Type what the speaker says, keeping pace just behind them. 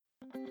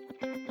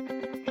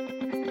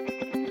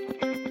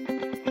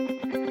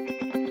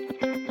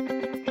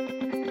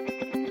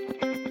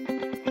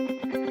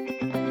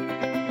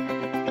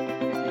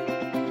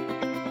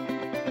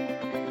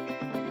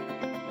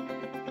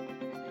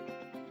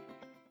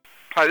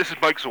Hi, this is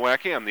Mike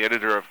Zawacki. I'm the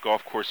editor of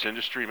Golf Course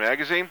Industry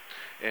magazine,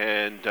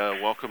 and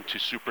welcome to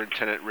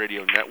Superintendent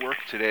Radio Network.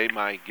 Today,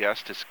 my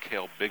guest is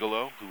Cale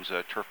Bigelow, who's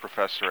a turf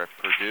professor at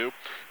Purdue.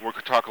 We're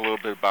going to talk a little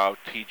bit about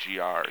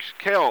PGRs.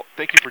 Cale,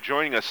 thank you for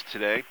joining us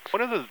today.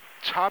 One of the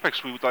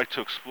topics we would like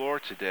to explore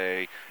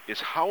today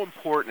is how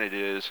important it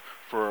is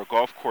for a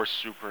golf course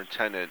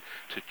superintendent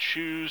to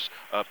choose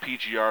a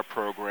PGR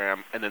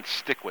program and then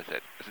stick with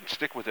it,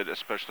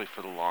 especially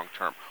for the long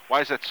term.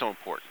 Why is that so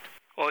important?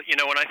 Well,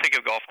 when I think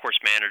of golf course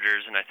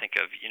managers and I think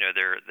of,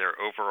 their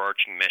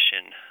overarching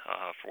mission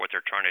for what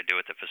they're trying to do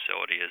at the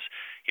facility is,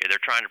 they're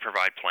trying to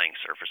provide playing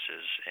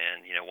surfaces.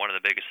 And, one of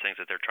the biggest things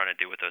that they're trying to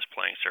do with those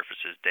playing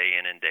surfaces day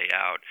in and day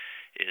out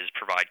is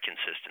provide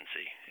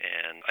consistency.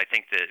 And I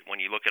think that when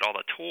you look at all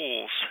the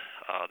tools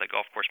that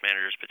golf course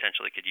managers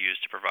potentially could use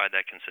to provide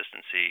that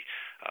consistency,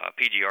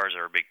 PGRs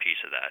are a big piece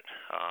of that.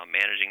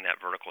 Managing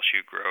that vertical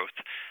shoot growth,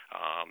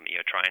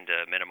 trying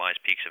to minimize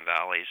peaks and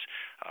valleys,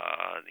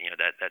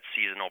 that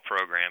seasonal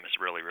program is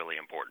really, really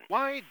important.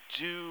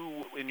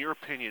 In your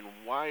opinion,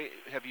 why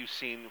have you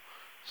seen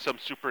some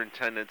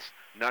superintendents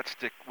not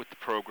stick with the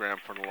program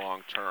for the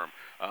long term?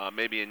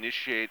 Maybe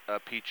initiate a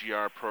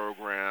PGR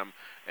program,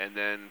 and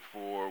then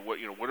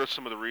what are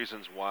some of the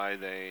reasons why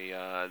they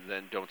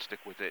then don't stick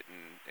with it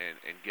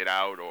and get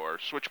out or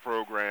switch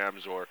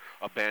programs or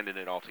abandon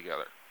it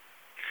altogether?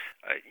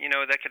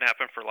 That can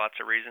happen for lots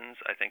of reasons.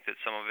 I think that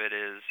some of it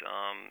is,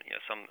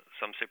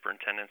 some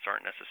superintendents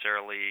aren't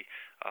necessarily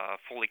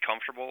fully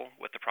comfortable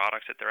with the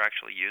products that they're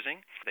actually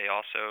using. They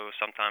also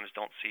sometimes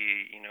don't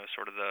see,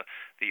 sort of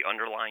the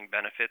underlying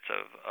benefits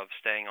of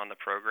staying on the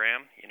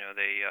program.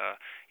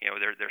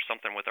 There's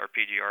something with our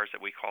PGRs that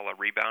we call a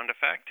rebound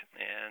effect,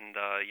 and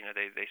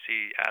they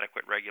see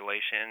adequate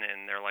regulation,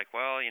 and they're like,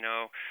 well,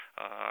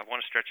 I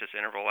want to stretch this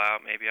interval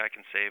out. Maybe I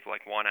can save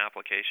like one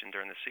application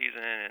during the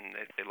season, and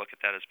they look at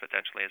that as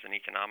potentially as an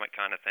economic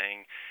kind of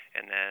thing.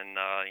 And then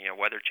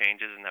weather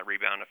changes and that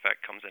rebound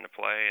effect comes into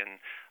play,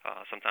 and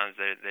sometimes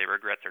they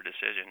regret their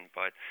decision.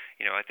 But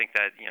I think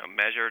that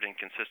measured and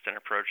consistent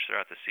approach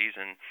throughout the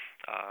season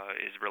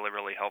is really,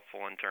 really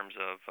helpful in terms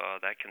of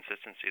that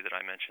consistency that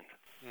I mentioned.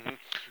 Mm-hmm.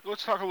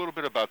 Let's talk a little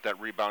bit about that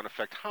rebound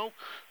effect. How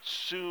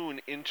soon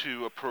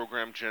into a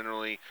program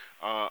generally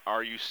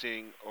are you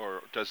seeing,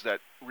 or does that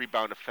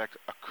rebound effect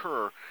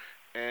occur?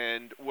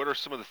 And what are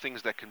some of the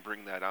things that can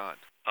bring that on?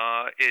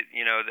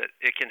 That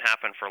it can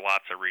happen for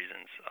lots of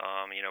reasons.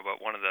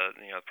 But one of the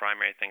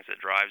primary things that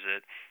drives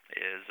it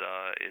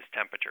is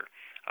temperature.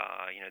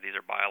 These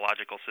are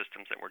biological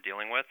systems that we're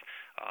dealing with.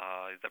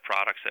 The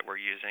products that we're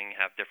using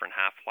have different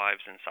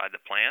half-lives inside the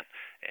plant,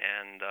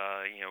 and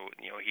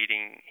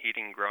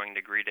heating growing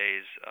degree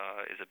days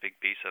is a big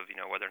piece of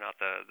whether or not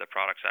the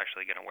product's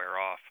actually going to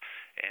wear off.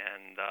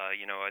 And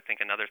I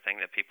think another thing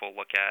that people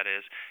look at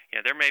is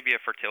there may be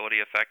a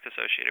fertility effect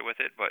associated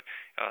with it, but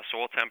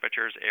soil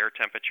temperatures, air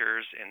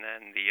temperatures, and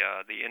then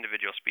the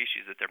individual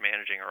species that they're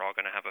managing are all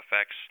going to have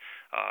effects,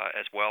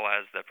 as well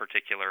as the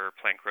particular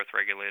plant growth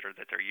regulator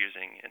that they're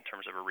using in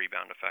terms of a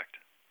rebound effect.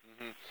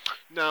 Mm-hmm.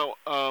 Now,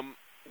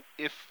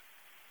 if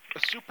a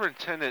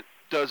superintendent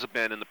does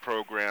abandon the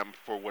program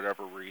for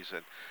whatever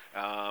reason,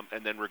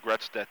 and then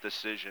regrets that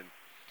decision,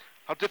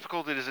 how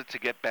difficult is it to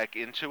get back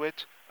into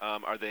it?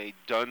 Are they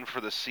done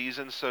for the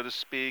season, so to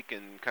speak,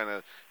 and kind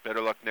of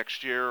better luck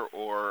next year,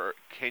 or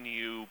can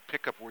you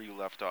pick up where you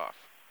left off?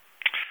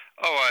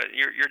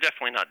 You're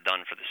definitely not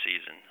done for the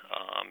season.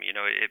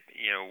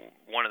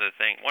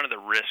 One of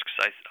the risks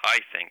I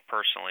think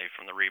personally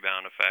from the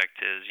rebound effect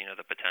is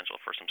the potential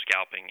for some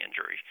scalping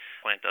injury.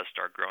 Plant does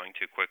start growing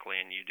too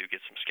quickly, and you do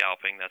get some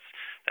scalping.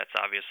 That's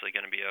obviously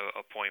going to be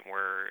a point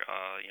where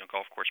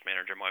golf course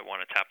manager might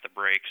want to tap the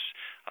brakes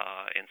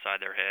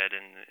inside their head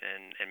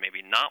and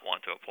maybe not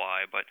want to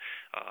apply. But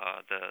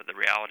the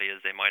reality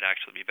is they might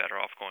actually be better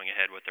off going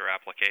ahead with their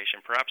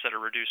application, perhaps at a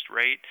reduced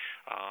rate,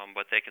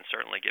 but they can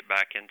certainly get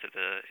back into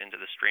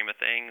the stream of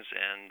things,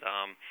 and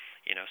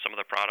some of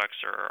the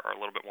products are a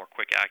little bit more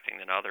quick acting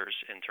than others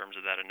in terms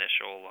of that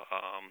initial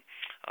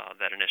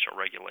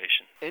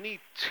regulation.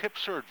 Any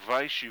tips or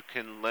advice you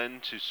can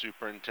lend to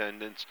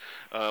superintendents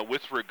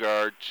with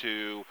regard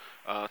to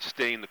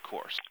staying the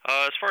course?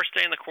 As far as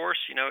staying the course,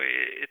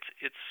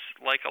 it's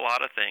like a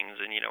lot of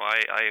things, and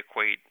I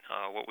equate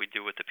what we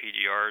do with the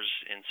PGRs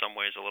in some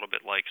ways a little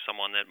bit like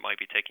someone that might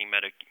be taking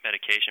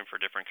medication for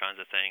different kinds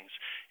of things.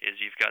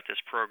 Is you've got this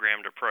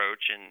programmed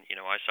approach, and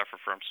I suffer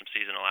from some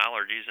seasonal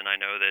allergies, and I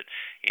know that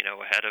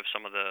ahead of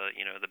some of the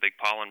the big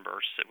pollen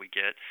bursts that we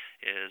get,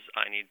 is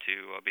I need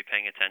to be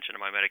paying attention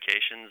to my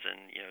medications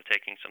and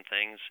taking some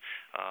things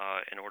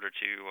in order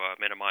to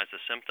minimize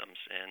the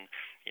symptoms. And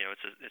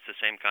it's the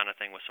same kind of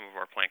thing with some of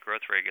our plant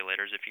growth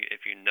regulators.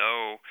 If you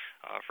know,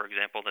 for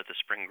example, that the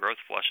spring growth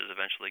flush is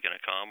eventually going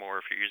to come,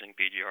 or if you're using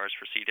PGRs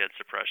for seed head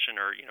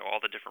suppression, or all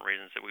the different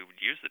reasons that we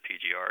would use the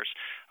PGRs,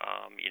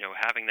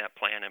 having that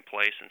plan in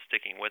place and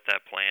sticking with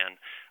that plan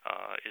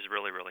is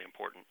really, really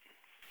important.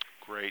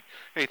 Great.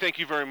 Hey, thank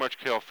you very much,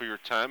 Cale, for your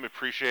time.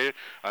 Appreciate it.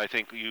 I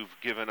think you've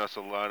given us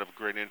a lot of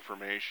great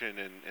information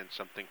and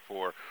something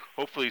for,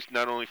 hopefully,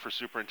 not only for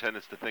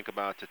superintendents to think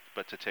about,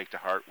 but to take to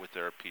heart with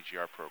their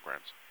PGR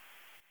programs.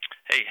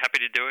 Hey, happy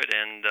to do it,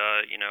 and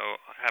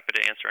happy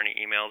to answer any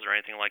emails or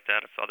anything like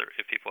that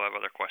if people have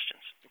other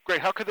questions.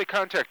 Great. How could they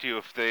contact you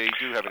if they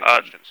do have any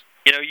questions?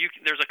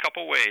 There's a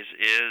couple ways.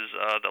 Is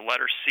the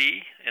letter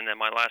C and then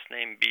my last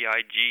name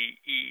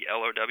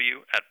Bigelow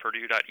at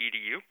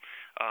Purdue.edu.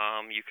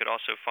 You could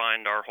also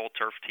find our whole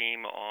turf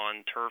team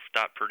on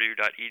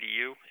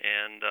turf.purdue.edu,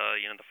 and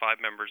the 5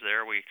 members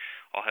there. We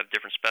all have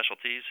different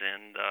specialties,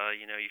 and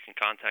you can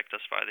contact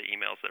us via the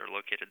emails that are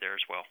located there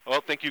as well.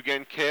 Well, thank you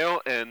again,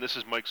 Cale, and this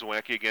is Mike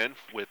Zawacki again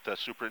with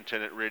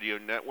Superintendent Radio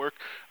Network.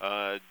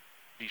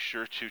 Be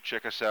sure to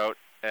check us out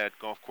at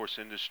Golf Course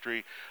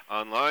Industry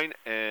online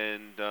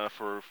and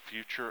for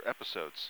future episodes.